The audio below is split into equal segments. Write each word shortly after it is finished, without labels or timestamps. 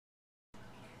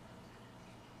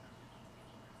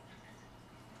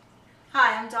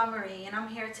Hi, I'm Dawn Marie, and I'm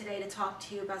here today to talk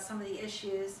to you about some of the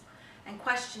issues and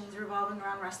questions revolving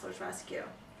around Wrestlers Rescue.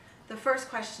 The first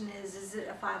question is it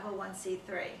a 501c3?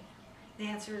 The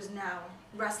answer is no.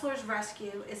 Wrestlers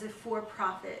Rescue is a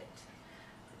for-profit.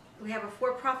 We have a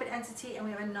for-profit entity and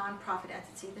we have a non-profit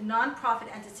entity. The non-profit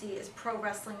entity is Pro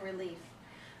Wrestling Relief.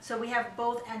 So we have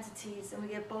both entities and we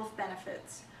get both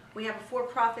benefits. We have a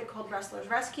for-profit called Wrestlers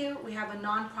Rescue. We have a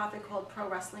non-profit called Pro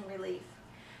Wrestling Relief.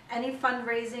 Any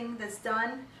fundraising that's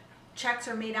done, checks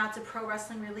are made out to Pro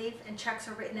Wrestling Relief and checks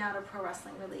are written out of Pro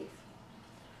Wrestling Relief.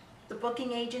 The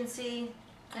booking agency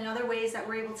and other ways that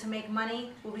we're able to make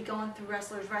money will be going through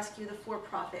Wrestlers Rescue, the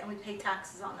for-profit, and we pay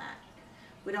taxes on that.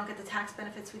 We don't get the tax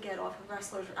benefits we get off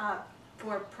of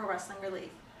for Pro Wrestling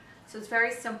Relief. So it's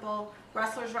very simple.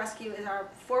 Wrestlers Rescue is our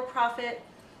for-profit,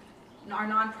 our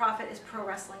non-profit is Pro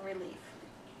Wrestling Relief.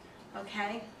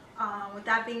 Okay? With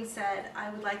that being said,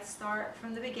 I would like to start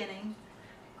from the beginning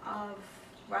of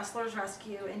Wrestlers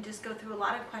Rescue and just go through a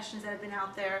lot of questions that have been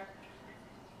out there.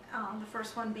 The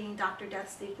first one being Dr. Death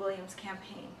Steve Williams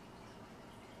campaign.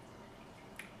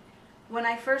 When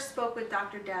I first spoke with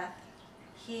Dr. Death,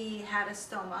 he had a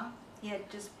stoma. He had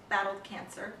just battled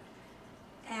cancer.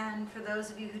 And for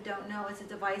those of you who don't know, it's a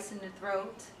device in the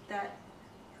throat that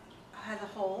has a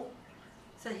hole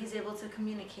so he's able to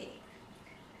communicate.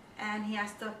 And he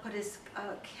has to put his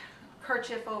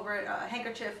kerchief over it, a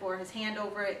handkerchief or his hand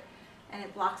over it, and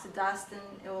it blocks the dust and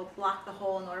it will block the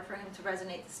hole in order for him to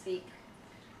resonate to speak.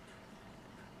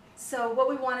 So what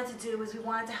we wanted to do was we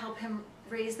wanted to help him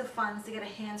raise the funds to get a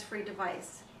hands-free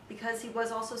device. Because he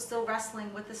was also still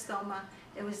wrestling with the stoma,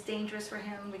 it was dangerous for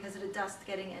him because of the dust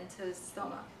getting into his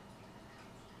stoma.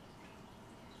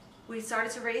 We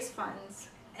started to raise funds,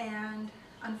 and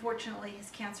unfortunately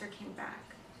his cancer came back.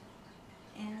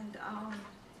 And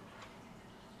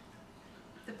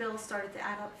the bills started to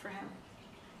add up for him.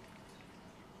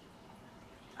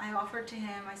 I offered to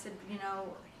him, I said, you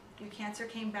know, your cancer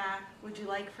came back. Would you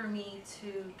like for me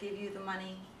to give you the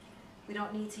money? We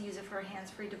don't need to use it for a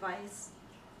hands-free device.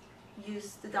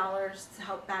 Use the dollars to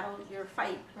help battle your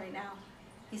fight right now.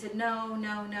 He said, no,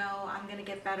 no, no, I'm going to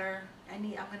get better. I'm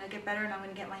going to get better and I'm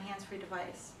going to get my hands-free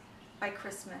device by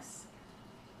Christmas.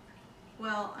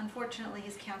 Well, unfortunately,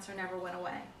 his cancer never went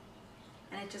away,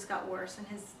 and it just got worse, and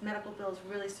his medical bills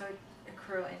really started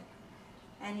accruing.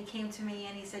 And he came to me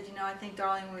and he said, you know, I think,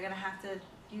 darling, we're going to have to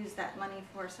use that money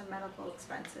for some medical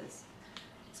expenses.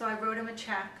 So I wrote him a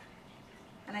check,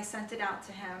 and I sent it out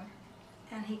to him,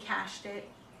 and he cashed it.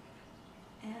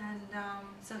 And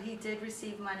so he did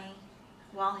receive money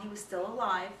while he was still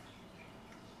alive,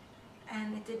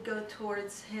 and it did go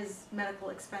towards his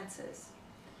medical expenses.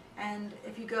 And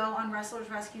if you go on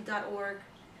wrestlersrescue.org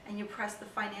and you press the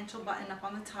financial button up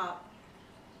on the top,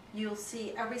 you'll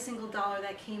see every single dollar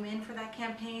that came in for that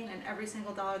campaign and every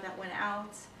single dollar that went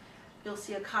out. You'll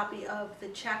see a copy of the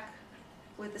check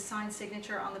with the signed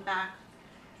signature on the back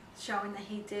showing that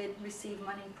he did receive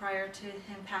money prior to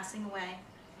him passing away,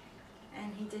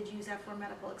 and he did use that for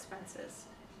medical expenses.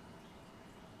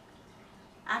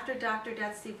 After Dr.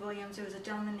 Death Steve Williams, there was a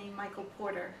gentleman named Michael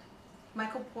Porter.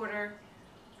 Michael Porter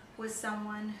was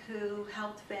someone who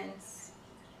helped Vince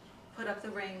put up the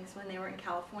rings when they were in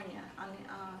California on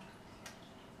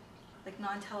like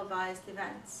non-televised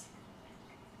events.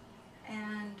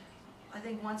 And I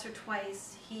think once or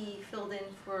twice he filled in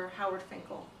for Howard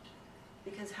Finkel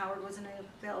because Howard wasn't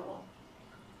available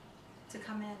to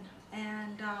come in.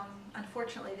 And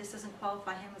unfortunately, this doesn't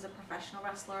qualify him as a professional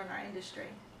wrestler in our industry.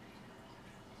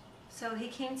 So he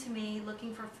came to me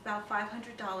looking for about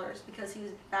 $500 because he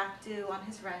was back due on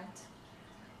his rent.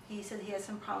 He said he had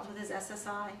some problems with his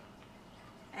SSI.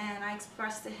 And I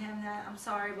expressed to him that I'm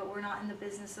sorry, but we're not in the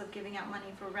business of giving out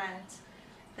money for rent,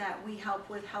 that we help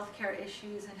with healthcare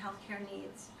issues and healthcare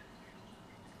needs.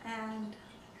 And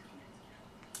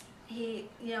he,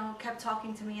 you know, kept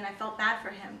talking to me, and I felt bad for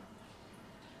him.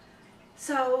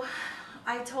 So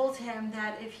I told him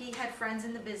that if he had friends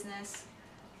in the business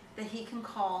that he can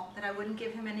call, that I wouldn't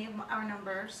give him any of our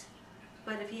numbers,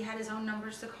 but if he had his own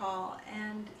numbers to call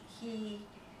and he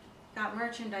got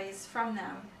merchandise from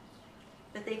them,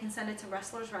 that they can send it to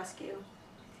Wrestlers Rescue.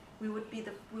 We would be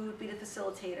the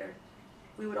facilitator.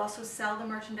 We would also sell the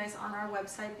merchandise on our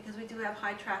website because we do have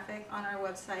high traffic on our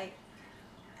website,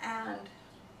 and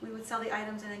we would sell the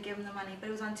items and then give him the money. But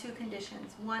it was on two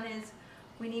conditions. One is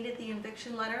we needed the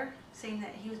eviction letter saying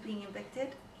that he was being evicted,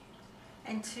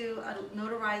 and two, a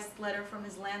notarized letter from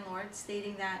his landlord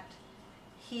stating that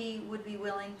he would be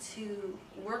willing to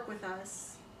work with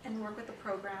us and work with the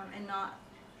program and not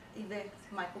evict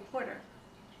Michael Porter.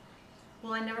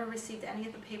 Well, I never received any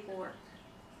of the paperwork.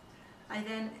 I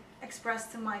then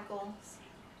expressed to Michael's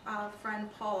friend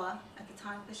Paula at the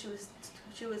time, because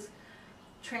she was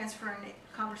transferring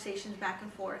conversations back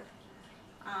and forth.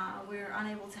 We were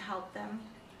unable to help them,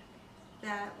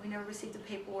 that we never received the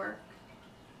paperwork,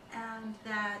 and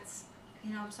that,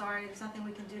 you know, I'm sorry, there's nothing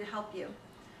we can do to help you.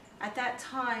 At that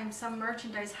time, some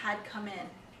merchandise had come in.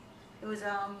 It was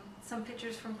some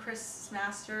pictures from Chris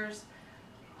Masters,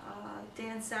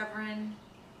 Dan Severin,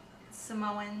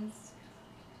 Samoans,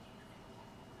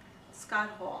 Scott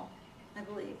Hall, I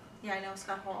believe. Yeah, I know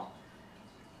Scott Hall.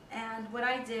 And what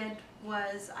I did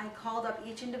was I called up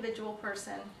each individual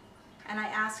person and I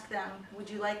asked them, would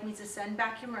you like me to send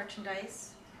back your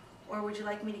merchandise, or would you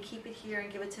like me to keep it here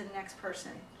and give it to the next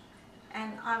person?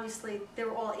 And obviously they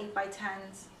were all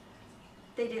 8x10s.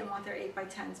 They didn't want their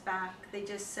 8x10s back. They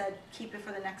just said keep it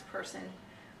for the next person.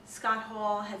 Scott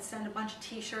Hall had sent a bunch of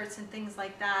t-shirts and things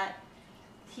like that.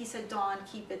 He said, Dawn,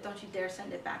 keep it, don't you dare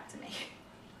send it back to me.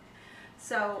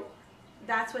 So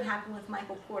that's what happened with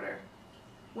Michael Porter.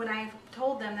 When I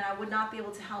told them that I would not be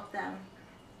able to help them,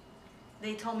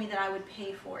 they told me that I would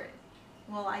pay for it.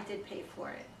 Well, I did pay for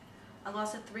it. I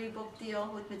lost a 3-book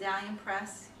deal with Medallion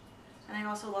Press, and I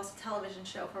also lost a television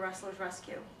show for Wrestlers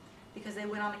Rescue, because they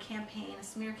went on a campaign, a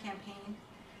smear campaign,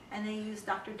 and they used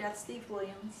Dr. Death Steve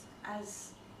Williams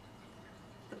as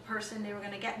the person they were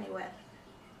going to get me with.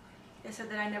 They said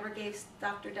that I never gave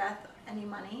Dr. Death any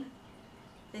money.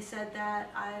 They said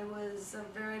that I was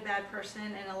a very bad person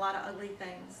and a lot of ugly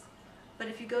things. But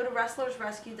if you go to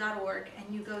wrestlersrescue.org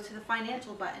and you go to the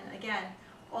financial button, again,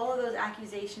 all of those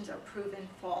accusations are proven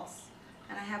false.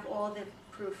 And I have all the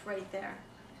proof right there.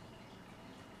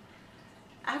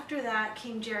 After that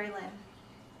came Jerry Lynn.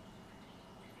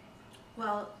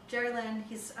 Well, Jerry Lynn,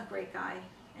 he's a great guy.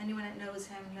 Anyone that knows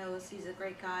him knows he's a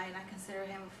great guy, and I consider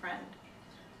him a friend.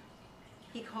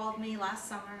 He called me last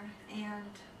summer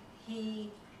and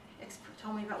he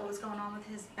told me about what was going on with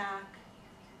his back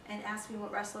and asked me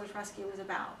what Wrestlers Rescue was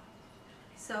about.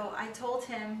 So I told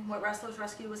him what Wrestlers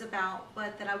Rescue was about,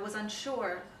 but that I was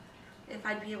unsure if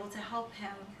I'd be able to help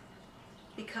him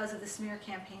because of the smear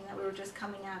campaign that we were just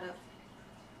coming out of.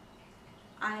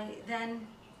 I then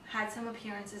had some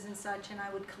appearances and such, and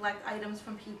I would collect items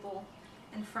from people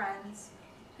and friends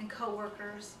and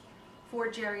co-workers for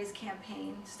Jerry's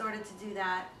campaign. Started to do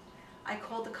that. I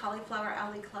called the Cauliflower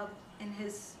Alley Club on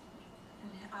his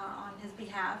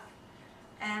behalf,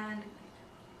 and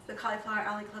the Cauliflower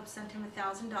Alley Club sent him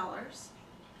 $1,000.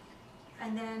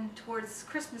 And then towards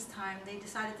Christmas time, they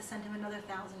decided to send him another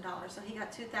 $1,000. So he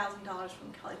got $2,000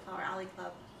 from Cauliflower Alley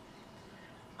Club.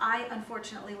 I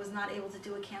unfortunately was not able to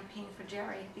do a campaign for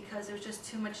Jerry because there was just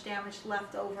too much damage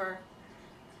left over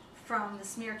from the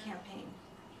smear campaign.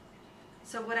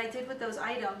 So what I did with those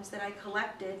items that I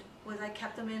collected was I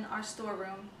kept them in our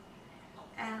storeroom,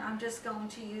 and I'm just going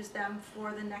to use them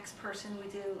for the next person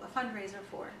we do a fundraiser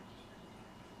for.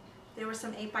 There were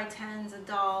some 8x10s, a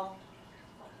doll,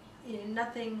 you know,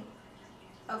 nothing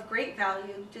of great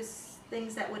value, just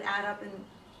things that would add up and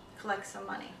collect some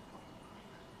money.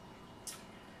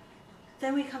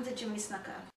 Then we come to Jimmy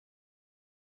Snuka.